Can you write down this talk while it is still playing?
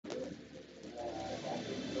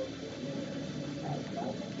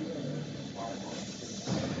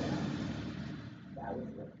That was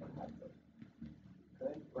it from Hudson.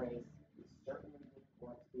 Good grace, we certainly didn't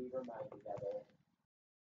want to be reminded of it.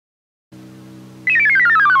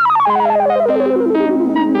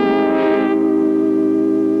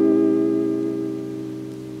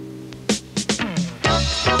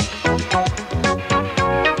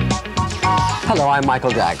 Hello, I'm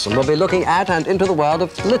Michael Jackson. We'll be looking at and into the world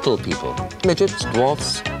of little people, midgets,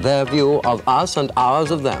 dwarfs, their view of us and ours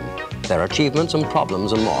of them, their achievements and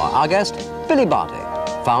problems and more. Our guest, Billy Barty,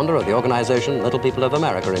 founder of the organization Little People of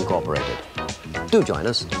America, Incorporated. Do join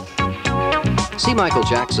us. See Michael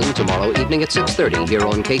Jackson tomorrow evening at 6:30 here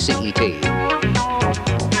on KCET.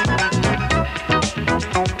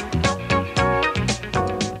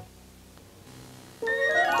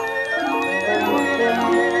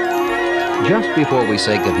 Just before we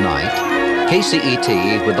say goodnight,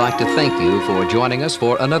 KCET would like to thank you for joining us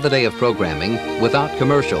for another day of programming without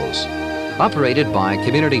commercials. Operated by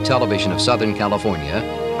Community Television of Southern California,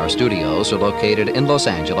 our studios are located in Los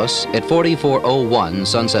Angeles at 4401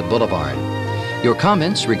 Sunset Boulevard. Your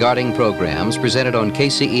comments regarding programs presented on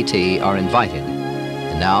KCET are invited.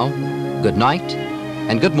 And now, good night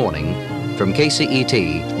and good morning from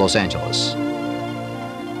KCET Los Angeles.